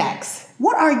 The pink tax.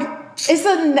 What are you?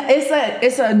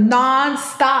 It's a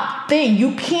non-stop thing.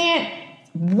 You can't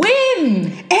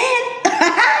win. And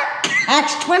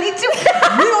Catch-22.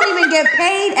 We don't even get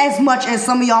paid as much as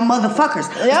some of y'all motherfuckers.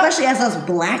 Yep. Especially as us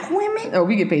black women. Oh,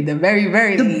 we get paid the very,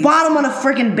 very least. Bottom of the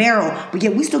freaking barrel. But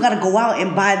yet we still gotta go out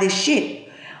and buy this shit.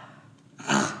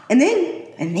 And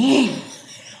then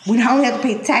we not only have to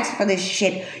pay tax for this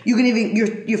shit,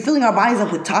 you're filling our bodies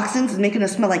up with toxins and making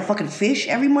us smell like fucking fish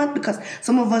every month because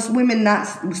some of us women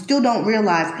we still don't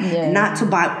realize not to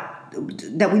buy,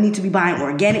 that we need to be buying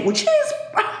organic, which is,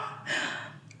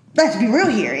 let's be real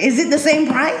here. Is it the same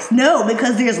price? No,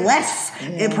 because there's less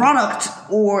product,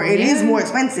 or it is more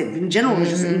expensive. In general,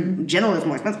 it's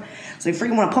more expensive. So you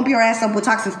freaking want to pump your ass up with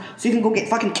toxins so you can go get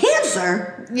fucking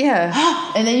cancer.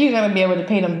 Yeah. And then you're going to be able to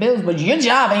pay them bills, but your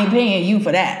job ain't paying you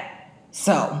for that.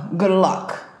 So, good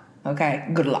luck. Okay?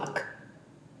 Good luck.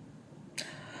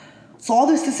 So all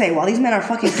this to say, while these men are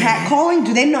fucking catcalling,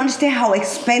 do they not understand how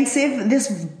expensive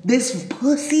this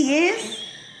pussy is?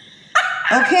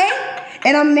 Okay?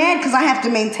 And I'm mad because I have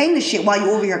to maintain the shit while you're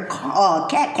over here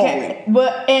catcalling.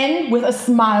 But end with a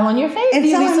smile on your face, and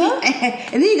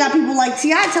then you got people like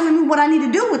T.I. telling me what I need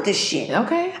to do with this shit.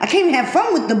 Okay. I can't even have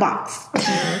fun with the box.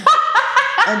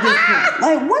 At this point.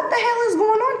 Like, what the hell is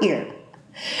going on here?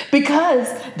 Because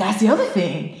that's the other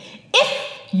thing.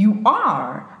 If you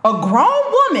are a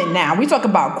grown woman, now we talk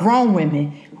about grown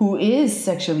women who is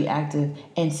sexually active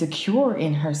and secure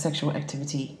in her sexual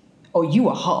activity, or you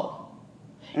a hoe.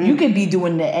 You could be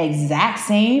doing the exact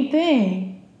same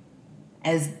thing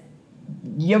as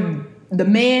the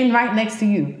man right next to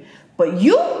you. But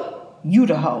you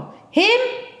the hoe. Him,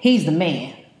 he's the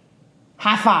man.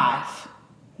 High five.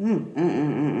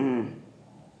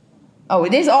 Oh,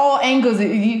 there's all angles.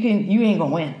 You ain't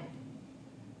gonna win.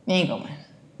 You ain't gonna win.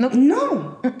 Nope.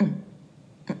 No.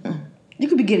 You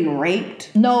could be getting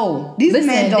raped. No. These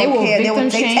men don't care. They're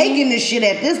taking this shit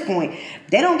at this point.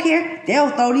 They don't care. They'll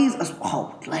throw these.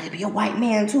 Oh, let it be a white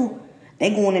man too.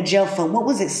 They going to jail for, what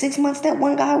was it, 6 months that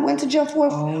one guy went to jail for?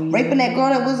 Raping that girl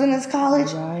that was in his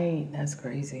college. Right. That's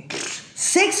crazy.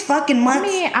 6 fucking months.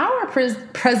 I mean, our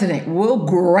president will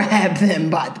grab them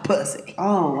by the pussy.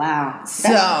 Oh, wow. So.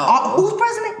 Who's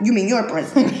president? You mean your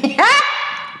president?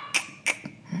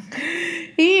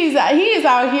 He is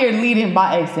out here leading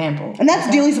by example. And that's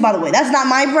Delisa, by the way. That's not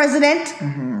my president.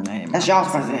 That's y'all's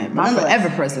president. My forever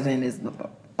president is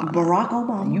Barack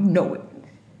Obama. You know it.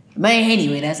 But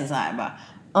anyway, that's aside. But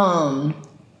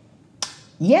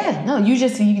yeah, no,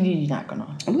 you're not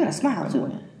gonna. We gotta smile too.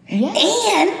 Yeah.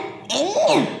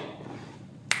 And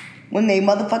when they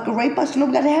motherfucker rape us, we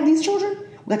gotta have these children.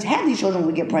 We got to have these children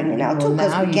when we get pregnant now too,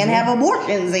 because we can't have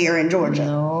abortions here in Georgia.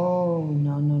 No.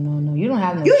 You don't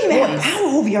have no choice. You don't even have power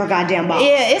over your goddamn body.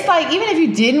 Yeah, it's like, even if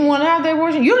you didn't want to have the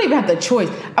abortion, you don't even have the choice.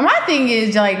 My thing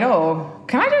is like,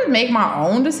 can I just make my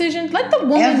own decision? Let the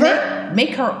woman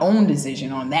make her own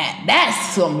decision on that. That's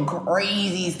some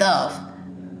crazy stuff.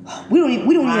 We don't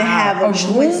even have a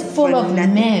choice. Room full of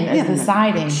men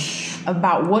deciding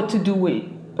about what to do with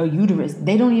a uterus.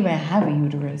 They don't even have a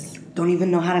uterus. Don't even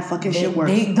know how that fucking shit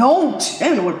works. They don't. They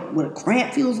don't know what a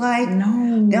cramp feels like.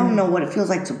 No. They don't know what it feels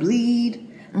like to bleed.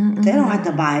 They don't have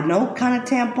to buy no kind of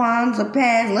tampons or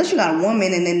pads unless you got a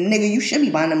woman, and then nigga, you should be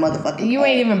buying them motherfucking. You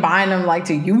ain't even buying them like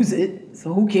to use it,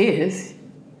 so who cares?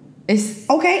 It's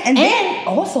okay, and then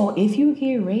also if you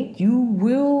get raped, you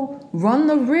will run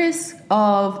the risk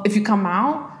of, if you come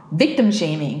out, victim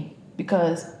shaming,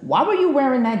 because why were you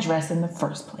wearing that dress in the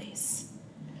first place?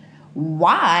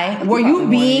 Why were you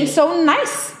being so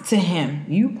nice to him?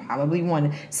 You probably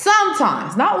wanted.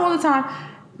 Sometimes, not all the time.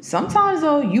 Sometimes,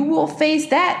 though, you will face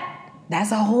that.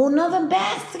 That's a whole nother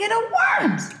basket of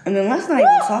worms. And then let's not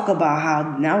even talk about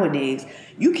how nowadays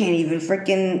you can't even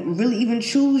freaking really even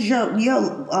choose your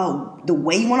the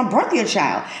way you want to birth your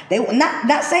child. They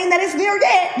not saying that it's there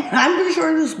yet. I'm pretty sure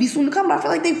it'll be soon to come. But I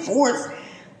feel like they force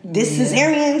this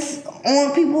cesareans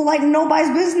on people like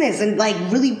nobody's business and like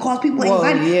really cause people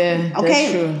anxiety. Yeah, okay,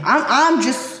 that's true. I'm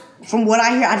just from what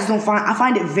I hear, I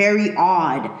find it very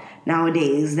odd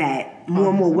nowadays that more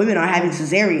and more women are having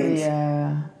cesareans.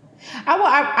 Yeah.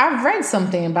 I've read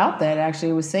something about that actually.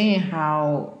 It was saying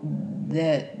how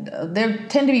that they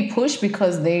tend to be pushed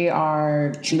because they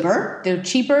are Cheaper? They're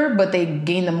cheaper, but they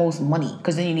gain the most money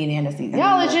because then you need an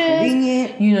anesthesiologist.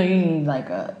 Convenient. You know, you need like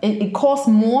it costs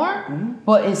more,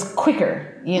 but it's quicker.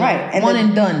 You know, Right, and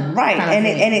and done. Right, kind of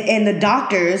thing. and the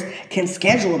doctors can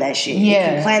schedule that shit. They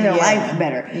Yeah, can plan their yeah, life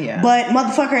better. yeah. But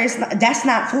motherfucker, it's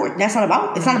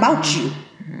not about you.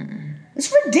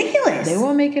 It's ridiculous. They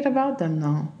won't make it about them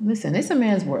though. Listen, it's a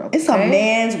man's world. It's a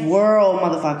man's world,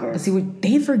 motherfucker. But see what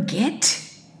they forget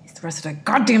is the rest of that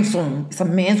goddamn song. It's a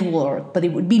man's world, but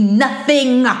it would be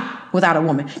nothing without a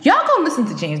woman. Y'all go listen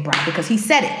to James Brown because he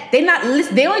said it. They not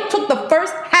listen. They only took the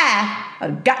first half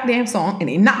of the goddamn song and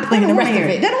they not playing the rest of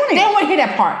it. They don't want to hear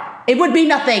that part. It would be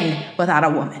nothing without a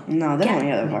woman. No, they don't want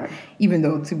to hear that part. Even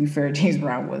though, to be fair, James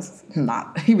Brown was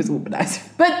not. He was a womanizer.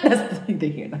 But that's they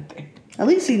hear nothing. At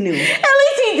least he knew. At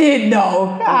least he did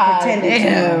know. Pretended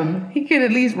to know. He could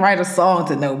at least write a song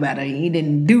to know better. He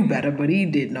didn't do better, but he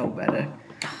did know better.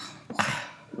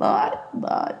 Lord.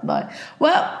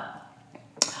 Well,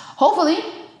 hopefully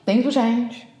things will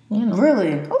change. You know.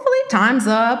 Really? Hopefully time's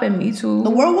up and Me Too. The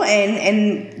world will end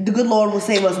and the good Lord will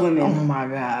save us women. Oh my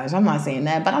gosh. I'm not saying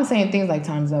that, but I'm saying things like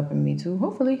time's up and Me Too.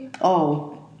 Hopefully.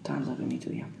 Oh, time's up and Me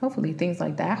Too, yeah. Hopefully things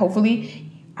like that. Hopefully,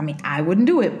 I mean, I wouldn't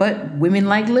do it, but women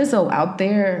like Lizzo out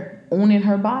there owning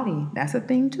her body. That's a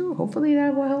thing too. Hopefully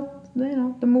that will help,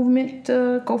 the movement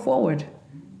to go forward.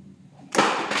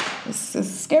 It's a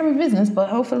scary business, but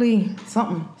hopefully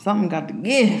something got to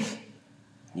give.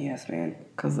 Yes, man.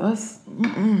 Cause us,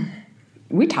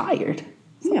 we tired.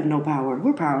 We have no power.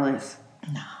 We're powerless.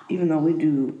 No. Even though we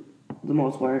do the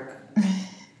most work.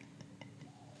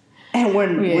 And we're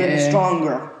the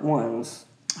stronger ones.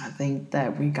 I think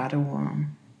that we gotta,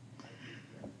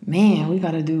 we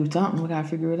gotta do something. We gotta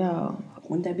figure it out.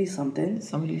 Wouldn't that be something?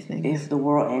 Some of these things. If the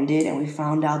world ended and we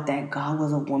found out that God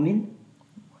was a woman?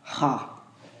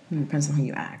 It depends on who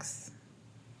you ask.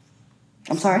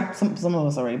 I'm sorry? Some of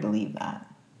us already believe that.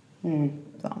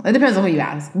 So it depends on who you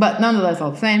ask. But nonetheless, all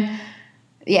the same,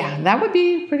 yeah, that would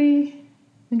be pretty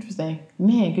interesting.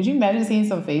 Man, could you imagine seeing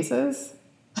some faces?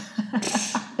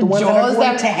 The ones that are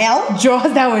going to hell?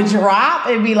 Jaws that would drop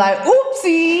and be like,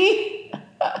 oopsie.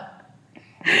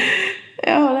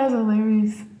 Oh, that's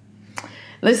hilarious.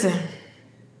 Listen.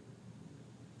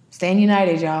 Stand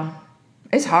united, y'all.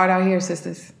 It's hard out here,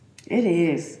 sisters. It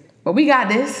is. But we got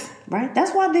this. Right?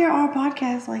 That's why there are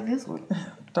podcasts like this one.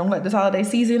 Don't let this holiday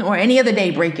season or any other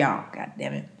day break y'all. God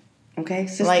damn it. Okay?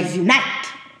 Sisters unite.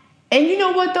 And you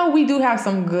know what, though? We do have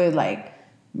some good,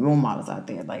 role models out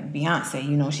there. Like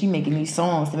Beyonce, she making these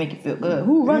songs to make you feel good.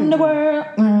 Who run the world?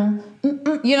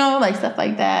 Stuff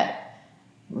like that.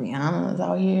 Rihanna's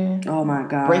out here. Oh, my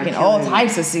God. Breaking all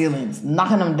types of ceilings.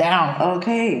 Knocking them down.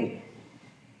 Okay.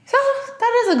 So,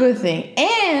 that is a good thing.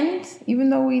 And even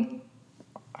though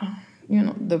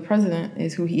the president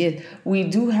is who he is, we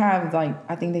do have,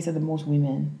 I think they said the most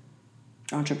women.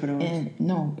 Entrepreneurs?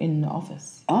 In the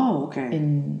office. Oh, okay.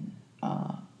 In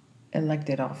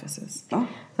elected offices. Oh.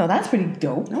 So that's pretty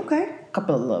dope. Okay. A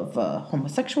couple of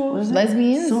homosexuals,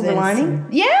 lesbians. Silver lining?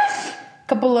 Yeah. A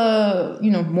couple of,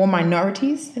 more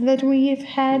minorities that we've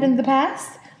had in the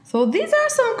past. So these are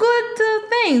some good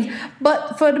things.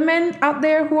 But for the men out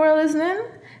there who are listening,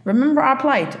 remember our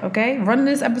plight, okay? Run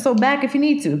this episode back if you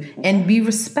need to. And be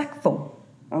respectful.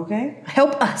 Okay.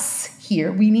 Help us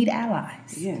here. We need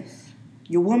allies. Yes.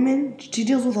 Your woman, she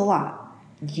deals with a lot.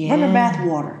 Yeah. Run her bath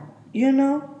water.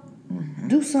 Mm-hmm.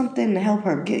 Do something to help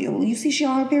her. You see she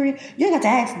on her period? You don't have to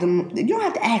ask them. You don't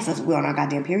have to ask us if we're on our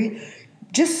goddamn period.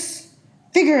 Just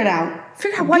figure it out.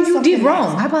 Figure out what you did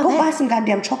wrong. How about that? Go that? buy some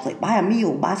goddamn chocolate. Buy a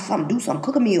meal. Buy something. Do something.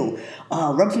 Cook a meal.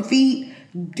 Rub some feet.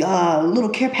 Little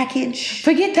care package.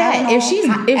 Forget that. If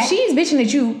she's bitching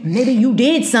at you, maybe you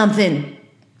did something.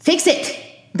 Fix it.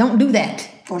 Don't do that.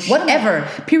 Whatever.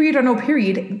 Period or no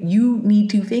period, you need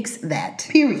to fix that.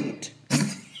 Period.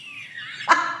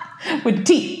 With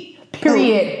T.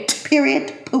 Period. Poo.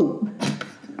 Period. Poo.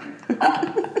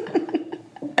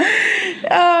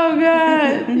 Oh,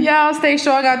 God. Y'all stay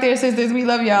strong out there, sisters. We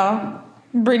love y'all.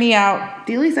 Brittany out.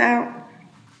 Dealey's out.